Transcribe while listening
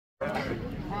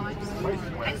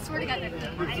I swear to God,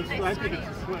 I swear to you.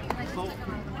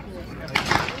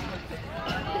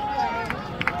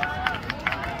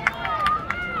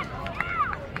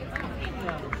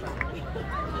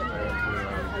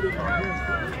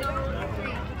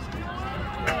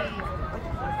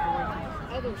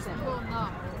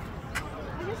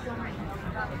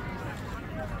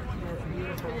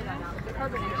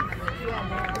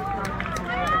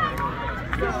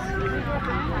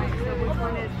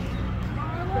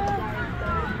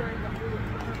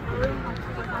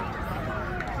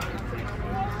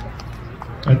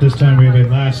 At this time, we have a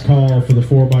last call for the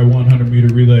 4x100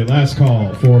 meter relay. Last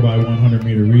call, 4x100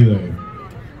 meter relay.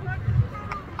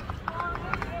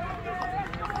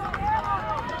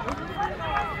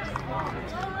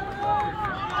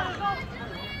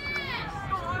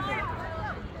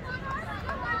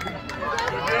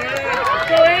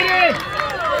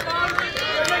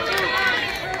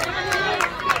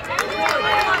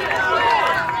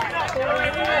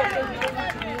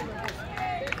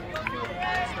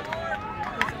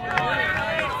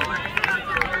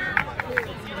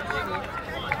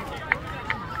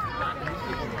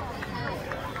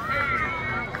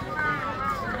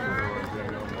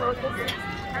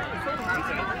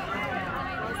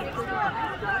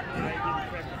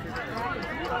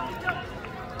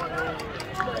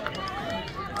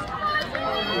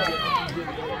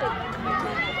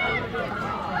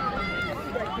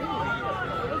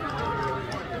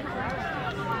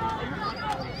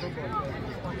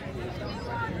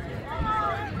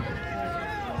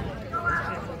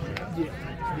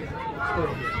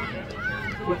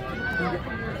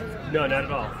 No, not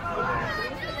at all.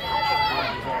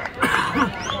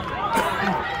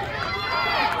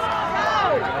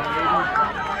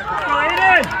 Go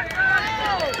Aiden!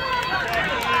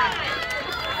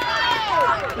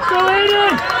 Go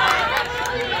Aiden!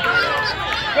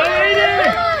 Go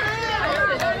Aiden!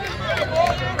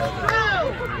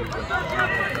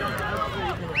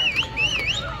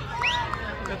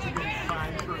 That's a good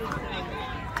sign for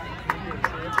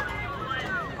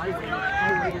I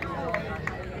waited.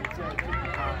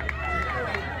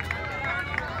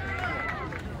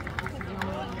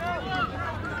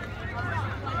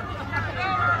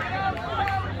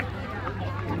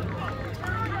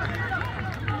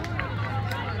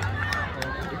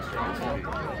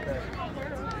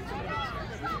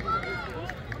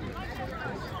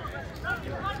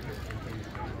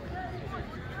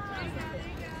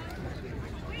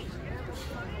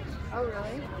 Oh,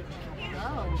 really?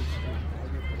 Oh.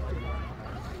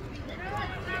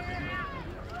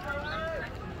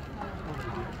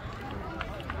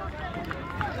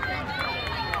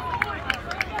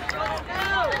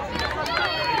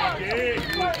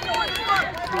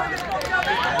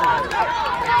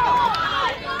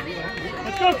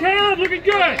 Let's go, Caleb! Looking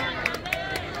good!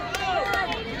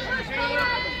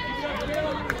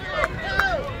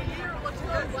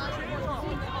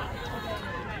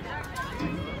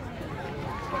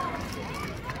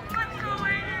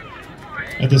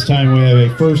 At this time, we have a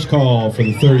first call for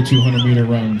the 3,200 meter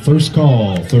run. First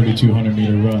call, 3,200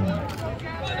 meter run.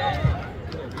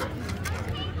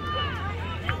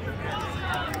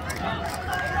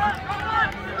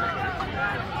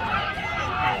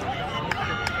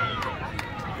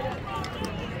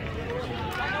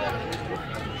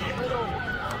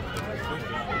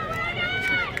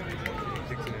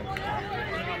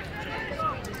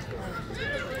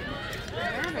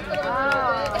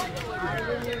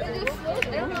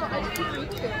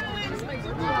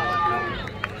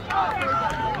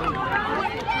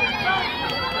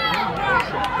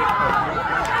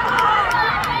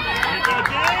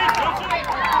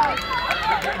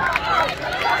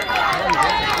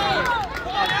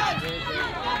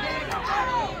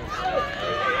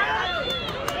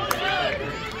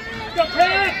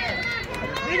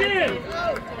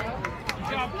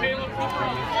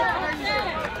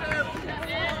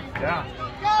 Yeah.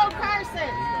 Go,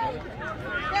 Carson!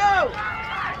 Go!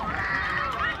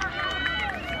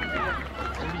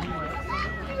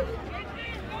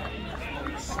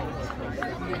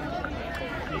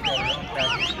 Come on,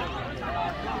 Carson!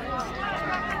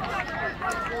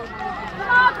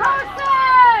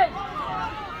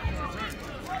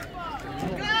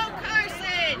 Go,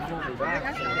 Carson!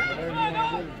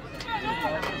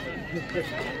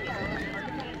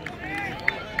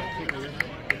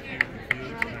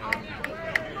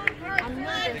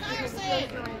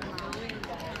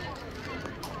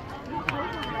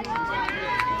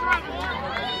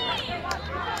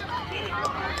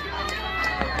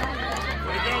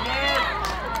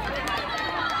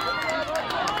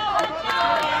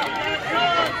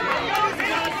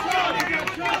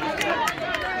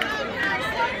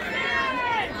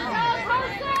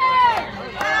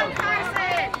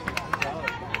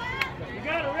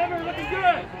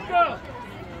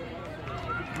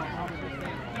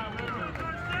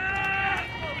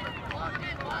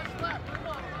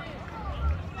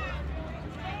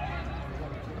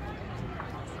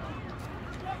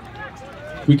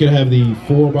 We could have the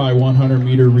 4x100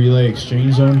 meter relay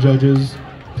exchange zone judges.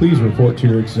 Please report to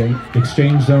your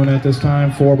exchange zone at this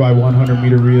time. 4x100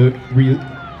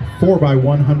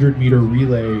 meter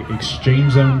relay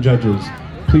exchange zone judges.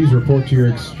 Please report to your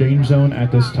exchange zone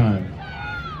at this time.